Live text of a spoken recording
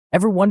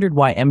Ever wondered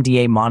why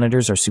MDA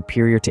monitors are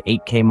superior to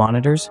 8K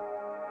monitors?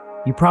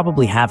 You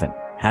probably haven't,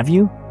 have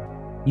you?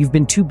 You've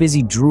been too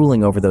busy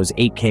drooling over those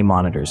 8K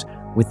monitors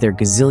with their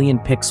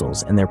gazillion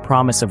pixels and their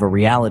promise of a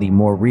reality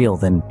more real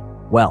than,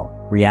 well,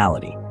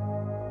 reality.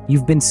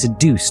 You've been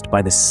seduced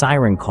by the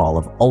siren call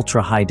of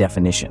ultra-high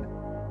definition.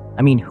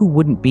 I mean, who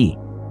wouldn't be?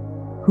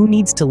 Who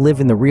needs to live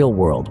in the real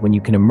world when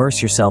you can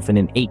immerse yourself in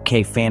an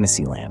 8K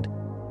fantasy land?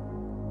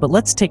 But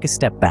let's take a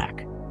step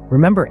back.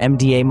 Remember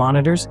MDA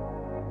monitors?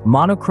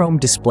 Monochrome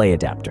display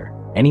adapter.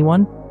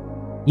 Anyone?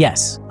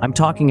 Yes, I'm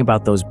talking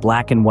about those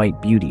black and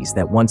white beauties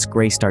that once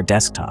graced our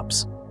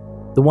desktops.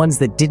 The ones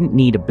that didn't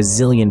need a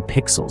bazillion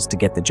pixels to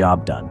get the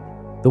job done.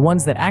 The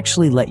ones that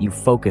actually let you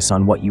focus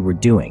on what you were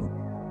doing,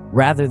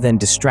 rather than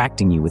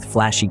distracting you with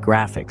flashy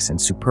graphics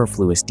and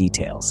superfluous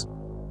details.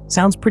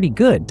 Sounds pretty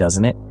good,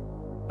 doesn't it?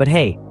 But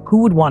hey,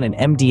 who would want an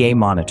MDA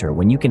monitor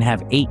when you can have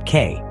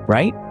 8K,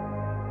 right?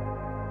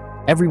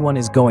 Everyone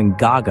is going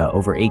gaga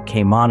over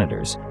 8K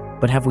monitors,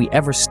 but have we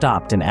ever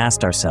stopped and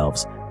asked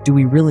ourselves, do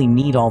we really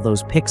need all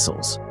those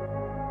pixels?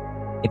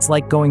 It's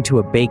like going to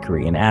a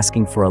bakery and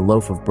asking for a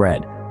loaf of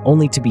bread,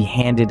 only to be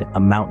handed a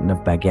mountain of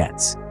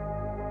baguettes.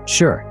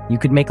 Sure, you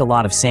could make a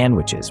lot of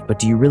sandwiches, but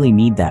do you really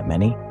need that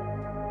many?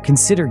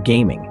 Consider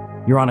gaming.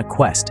 You're on a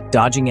quest,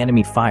 dodging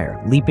enemy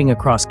fire, leaping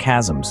across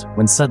chasms,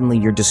 when suddenly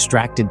you're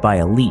distracted by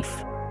a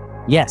leaf.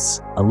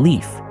 Yes, a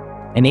leaf.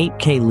 An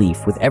 8K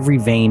leaf with every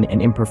vein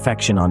and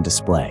imperfection on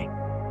display.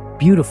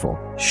 Beautiful,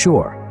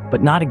 sure,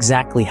 but not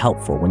exactly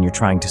helpful when you're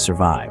trying to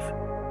survive.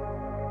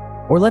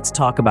 Or let's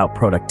talk about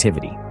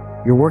productivity.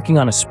 You're working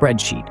on a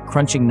spreadsheet,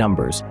 crunching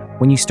numbers,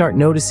 when you start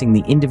noticing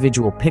the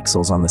individual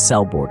pixels on the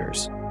cell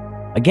borders.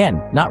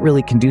 Again, not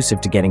really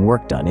conducive to getting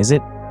work done, is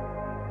it?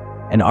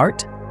 And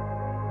art?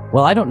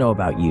 Well, I don't know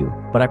about you,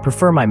 but I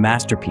prefer my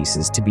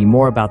masterpieces to be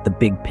more about the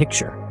big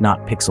picture,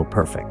 not pixel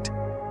perfect.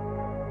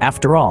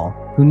 After all,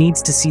 who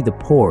needs to see the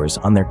pores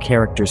on their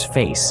character's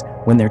face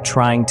when they're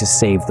trying to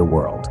save the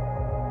world?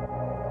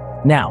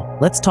 Now,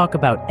 let's talk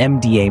about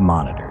MDA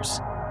monitors.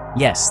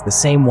 Yes, the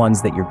same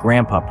ones that your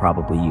grandpa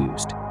probably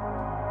used.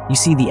 You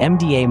see, the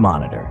MDA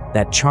monitor,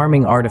 that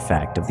charming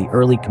artifact of the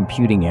early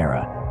computing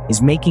era,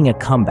 is making a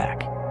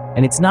comeback,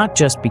 and it's not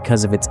just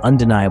because of its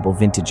undeniable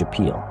vintage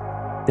appeal.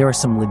 There are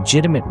some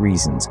legitimate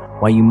reasons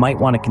why you might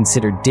want to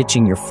consider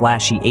ditching your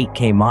flashy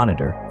 8K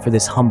monitor for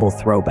this humble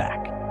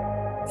throwback.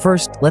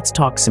 First, let's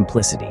talk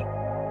simplicity.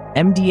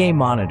 MDA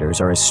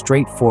monitors are as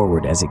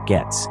straightforward as it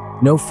gets.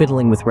 No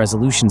fiddling with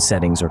resolution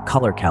settings or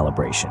color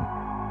calibration.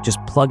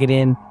 Just plug it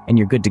in and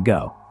you're good to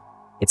go.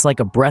 It's like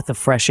a breath of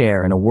fresh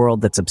air in a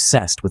world that's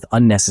obsessed with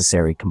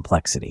unnecessary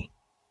complexity.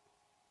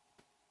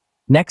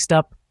 Next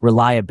up,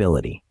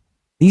 reliability.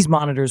 These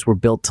monitors were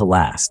built to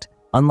last,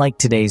 unlike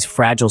today's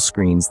fragile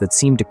screens that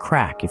seem to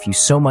crack if you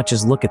so much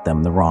as look at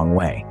them the wrong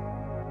way.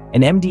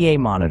 An MDA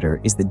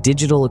monitor is the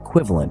digital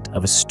equivalent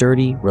of a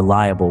sturdy,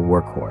 reliable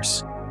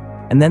workhorse.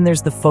 And then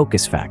there's the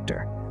focus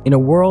factor. In a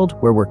world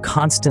where we're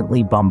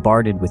constantly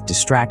bombarded with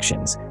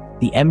distractions,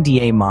 the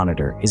MDA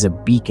monitor is a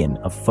beacon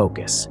of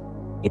focus.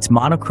 Its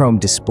monochrome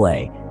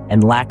display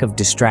and lack of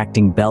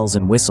distracting bells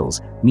and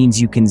whistles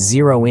means you can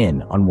zero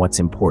in on what's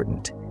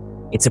important.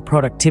 It's a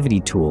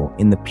productivity tool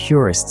in the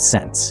purest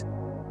sense.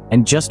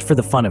 And just for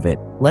the fun of it,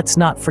 let's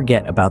not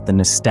forget about the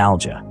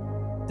nostalgia.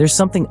 There's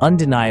something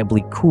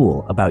undeniably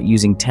cool about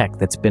using tech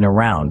that's been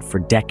around for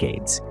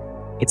decades.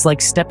 It's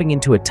like stepping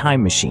into a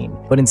time machine,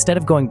 but instead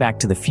of going back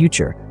to the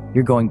future,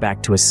 you're going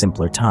back to a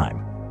simpler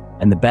time.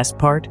 And the best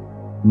part?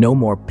 No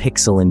more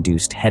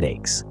pixel-induced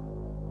headaches.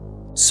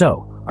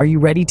 So, are you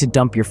ready to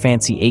dump your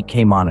fancy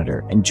 8K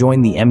monitor and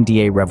join the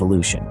MDA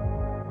revolution?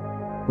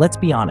 Let's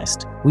be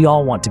honest, we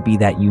all want to be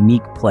that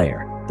unique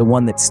player, the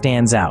one that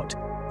stands out,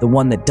 the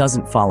one that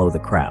doesn't follow the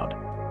crowd.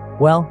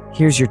 Well,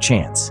 here's your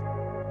chance.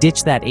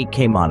 Ditch that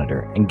 8K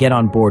monitor and get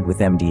on board with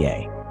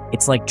MDA.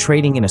 It's like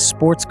trading in a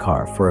sports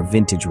car for a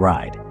vintage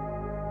ride.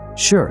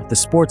 Sure, the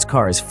sports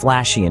car is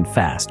flashy and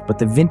fast, but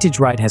the vintage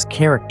ride has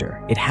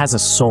character, it has a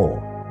soul.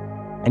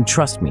 And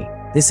trust me,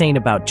 this ain't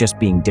about just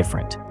being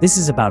different. This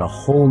is about a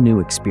whole new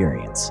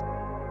experience.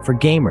 For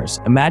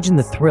gamers, imagine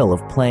the thrill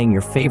of playing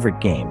your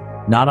favorite game,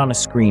 not on a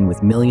screen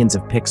with millions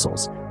of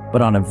pixels,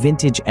 but on a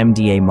vintage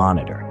MDA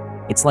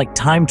monitor. It's like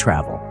time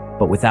travel,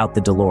 but without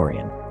the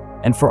DeLorean.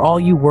 And for all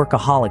you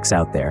workaholics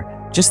out there,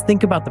 just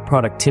think about the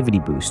productivity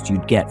boost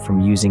you'd get from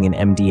using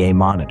an MDA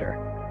monitor.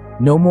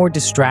 No more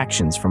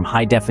distractions from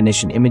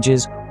high-definition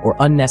images or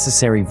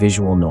unnecessary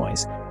visual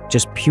noise.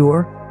 Just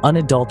pure,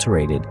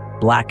 unadulterated,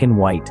 black and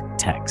white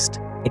text.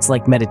 It's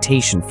like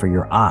meditation for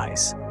your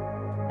eyes.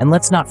 And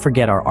let's not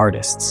forget our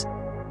artists.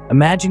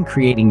 Imagine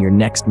creating your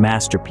next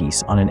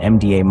masterpiece on an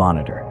MDA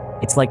monitor.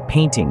 It's like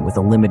painting with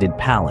a limited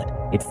palette.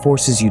 It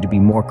forces you to be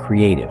more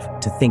creative,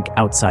 to think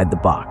outside the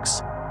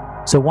box.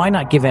 So why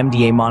not give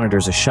MDA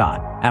monitors a shot?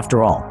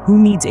 After all,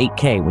 who needs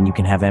 8K when you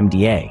can have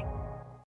MDA?